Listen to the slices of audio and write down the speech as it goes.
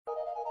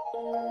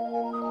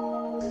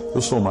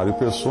Eu sou Mário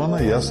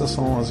Persona e essas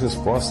são as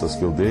respostas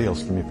que eu dei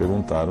aos que me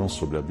perguntaram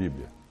sobre a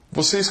Bíblia.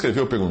 Você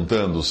escreveu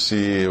perguntando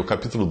se o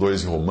capítulo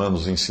 2 de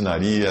Romanos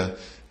ensinaria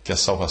que a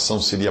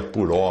salvação seria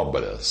por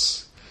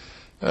obras.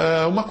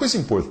 Uma coisa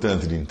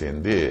importante de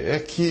entender é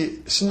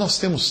que se nós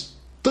temos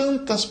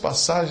tantas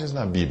passagens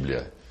na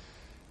Bíblia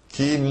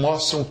que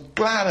mostram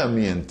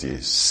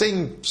claramente,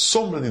 sem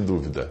sombra de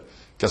dúvida,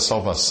 que a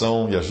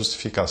salvação e a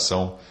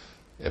justificação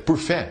é por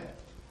fé,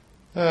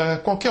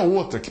 qualquer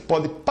outra que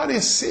pode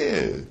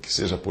parecer que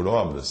seja por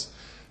obras,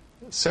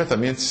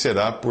 certamente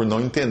será por não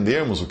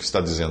entendermos o que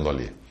está dizendo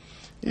ali.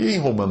 E em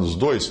Romanos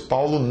 2,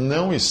 Paulo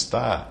não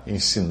está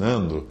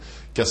ensinando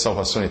que a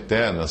salvação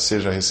eterna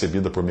seja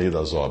recebida por meio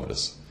das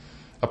obras.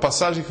 A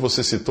passagem que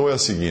você citou é a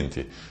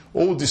seguinte: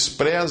 ou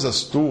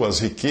desprezas tu as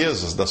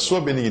riquezas da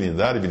sua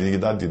benignidade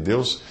de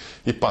Deus,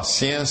 e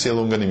paciência e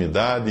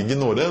longanimidade,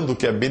 ignorando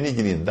que a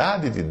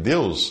benignidade de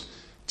Deus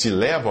te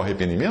leva ao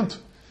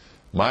arrependimento?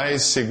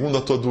 Mas, segundo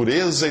a tua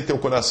dureza e teu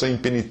coração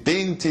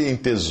impenitente,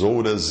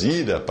 entesouras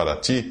ira para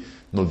ti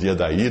no dia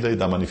da ira e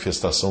da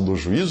manifestação do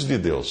juízo de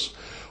Deus,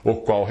 o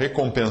qual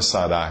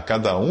recompensará a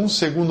cada um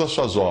segundo as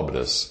suas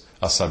obras,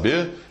 a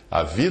saber,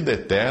 a vida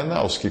eterna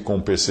aos que com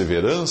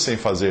perseverança em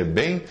fazer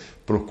bem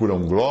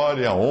procuram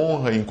glória,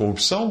 honra e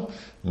incorrupção,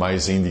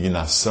 mas a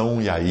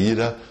indignação e a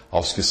ira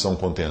aos que são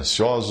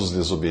contenciosos,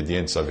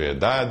 desobedientes à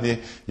verdade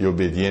e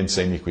obedientes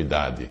à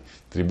iniquidade,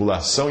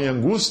 tribulação e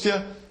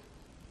angústia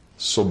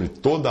sobre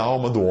toda a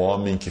alma do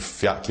homem que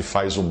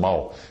faz o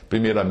mal,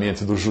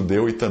 primeiramente do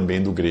judeu e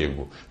também do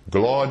grego.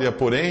 Glória,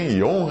 porém,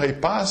 e honra e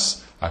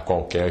paz a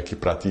qualquer que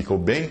pratica o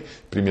bem,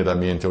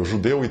 primeiramente ao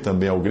judeu e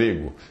também ao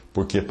grego,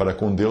 porque para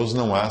com Deus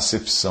não há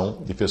acepção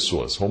de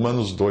pessoas.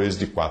 Romanos 2,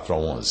 de 4 a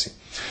 11.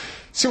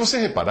 Se você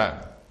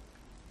reparar,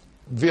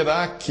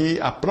 verá que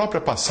a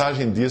própria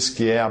passagem diz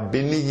que é a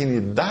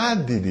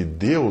benignidade de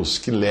Deus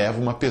que leva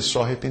uma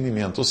pessoa ao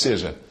arrependimento. Ou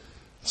seja,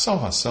 a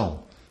salvação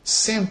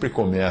sempre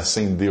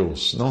começa em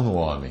Deus, não no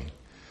homem.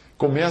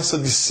 Começa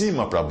de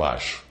cima para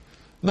baixo,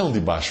 não de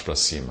baixo para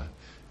cima.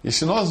 E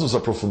se nós nos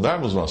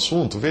aprofundarmos no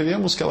assunto,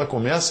 veremos que ela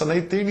começa na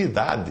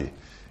eternidade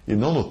e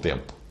não no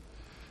tempo.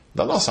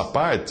 Da nossa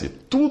parte,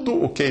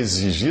 tudo o que é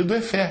exigido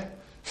é fé.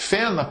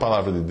 Fé na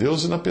palavra de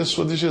Deus e na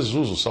pessoa de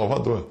Jesus, o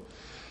Salvador.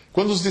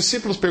 Quando os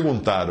discípulos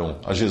perguntaram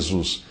a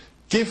Jesus: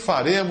 que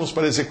faremos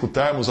para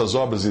executarmos as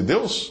obras de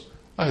Deus?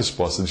 A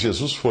resposta de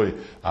Jesus foi: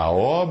 a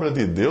obra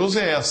de Deus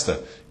é esta,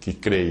 que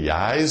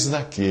creiais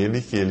naquele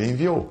que ele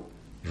enviou.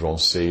 João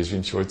 6,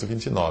 28 e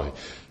 29.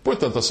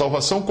 Portanto, a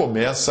salvação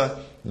começa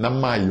na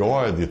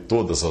maior de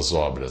todas as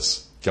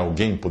obras que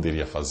alguém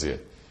poderia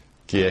fazer,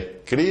 que é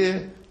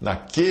crer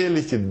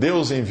naquele que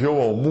Deus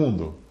enviou ao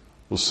mundo,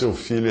 o seu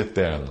Filho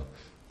eterno,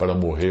 para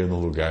morrer no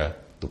lugar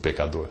do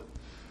pecador.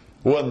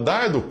 O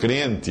andar do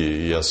crente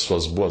e as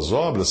suas boas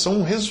obras são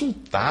um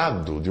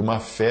resultado de uma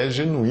fé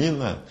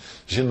genuína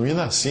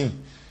assim.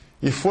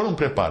 E foram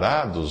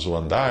preparados, o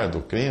andar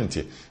do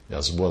crente e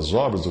as boas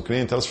obras do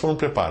crente, elas foram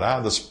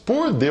preparadas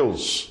por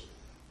Deus,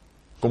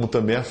 como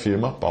também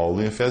afirma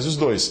Paulo em Efésios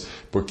 2.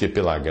 Porque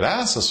pela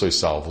graça sois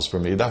salvos por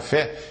meio da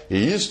fé, e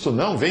isto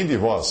não vem de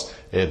vós,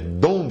 é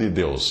dom de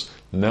Deus.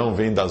 Não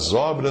vem das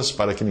obras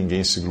para que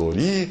ninguém se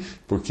glorie,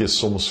 porque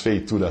somos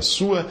feitura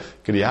sua,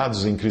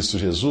 criados em Cristo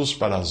Jesus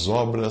para as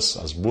obras,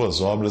 as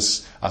boas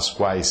obras, as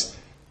quais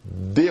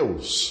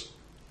Deus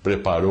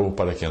preparou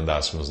para que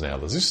andássemos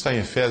nelas. Isso está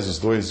em Efésios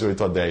 2, de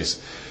 8 a 10.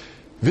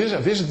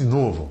 Veja de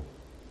novo.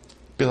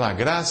 Pela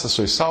graça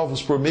sois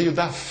salvos por meio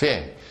da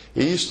fé.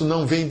 E isto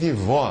não vem de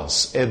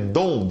vós, é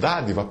dom,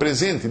 dádiva,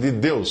 presente de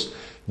Deus.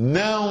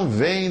 Não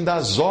vem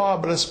das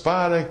obras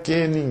para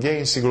que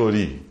ninguém se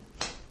glorie.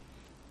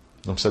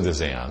 Não precisa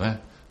desenhar, né?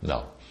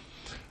 Não.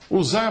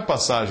 Usar a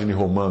passagem de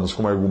Romanos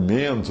como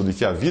argumento de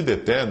que a vida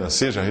eterna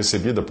seja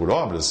recebida por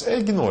obras é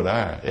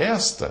ignorar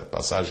esta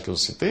passagem que eu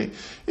citei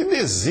e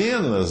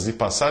dezenas de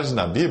passagens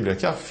na Bíblia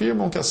que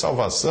afirmam que a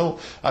salvação,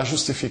 a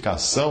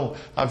justificação,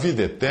 a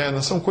vida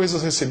eterna são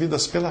coisas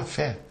recebidas pela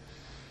fé.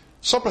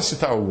 Só para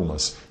citar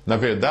algumas. Na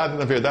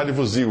verdade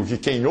vos digo que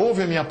quem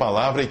ouve a minha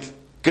palavra e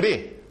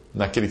crê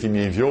naquele que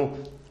me enviou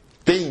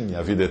tem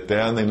a vida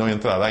eterna e não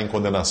entrará em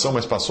condenação,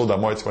 mas passou da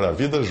morte para a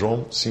vida.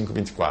 João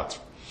 5,24.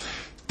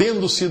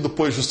 Tendo sido,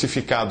 pois,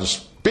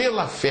 justificados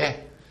pela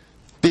fé,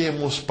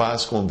 temos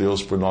paz com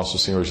Deus por nosso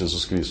Senhor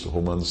Jesus Cristo.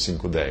 Romanos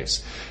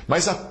 5,10.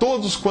 Mas a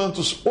todos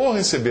quantos o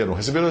receberam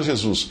a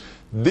Jesus,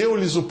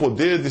 deu-lhes o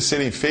poder de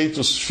serem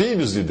feitos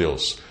filhos de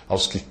Deus,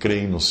 aos que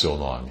creem no seu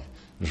nome.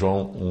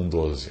 João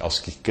 1,12. Aos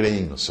que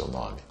creem no seu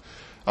nome.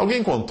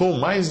 Alguém contou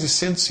mais de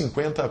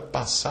 150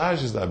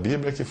 passagens da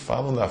Bíblia que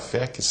falam da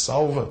fé que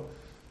salva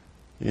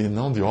e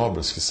não de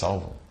obras que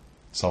salvam.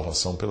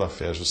 Salvação pela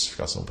fé,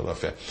 justificação pela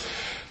fé.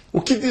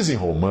 O que diz em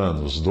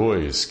Romanos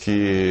 2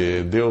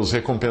 que Deus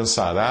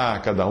recompensará a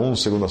cada um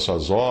segundo as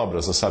suas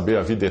obras, a saber,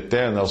 a vida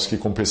eterna aos que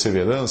com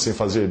perseverança em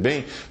fazer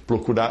bem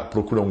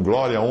procuram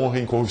glória, honra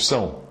e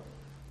incorrupção,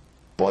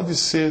 pode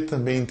ser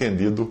também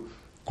entendido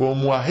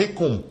como a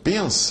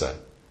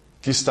recompensa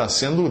que está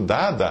sendo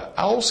dada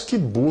aos que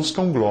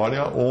buscam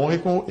glória,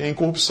 honra e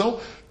incorrupção,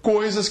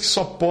 coisas que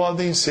só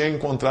podem ser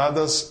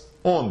encontradas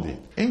onde?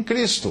 Em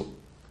Cristo.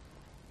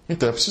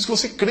 Então é preciso que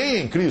você creia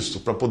em Cristo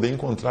para poder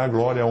encontrar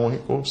glória, honra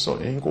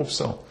e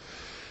incorrupção.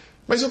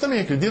 Mas eu também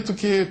acredito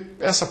que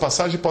essa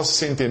passagem possa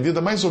ser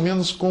entendida mais ou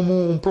menos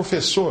como um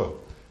professor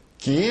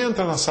que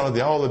entra na sala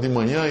de aula de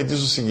manhã e diz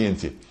o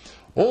seguinte: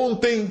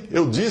 ontem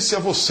eu disse a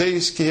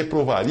vocês que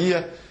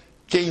reprovaria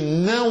quem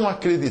não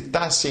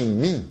acreditasse em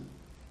mim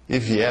e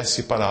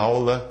viesse para a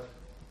aula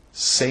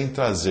sem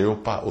trazer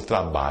o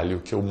trabalho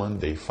que eu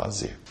mandei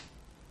fazer.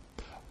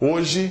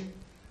 Hoje,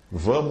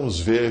 vamos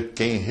ver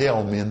quem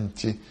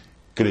realmente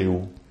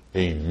creu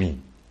em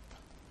mim.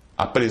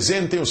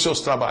 Apresentem os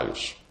seus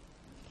trabalhos.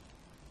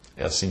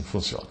 É assim que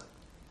funciona.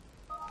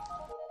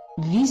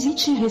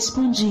 Visite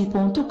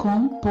respondi.com.br.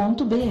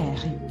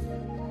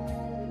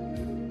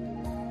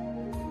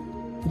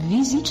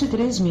 Visite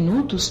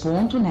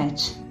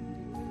 3minutos.net.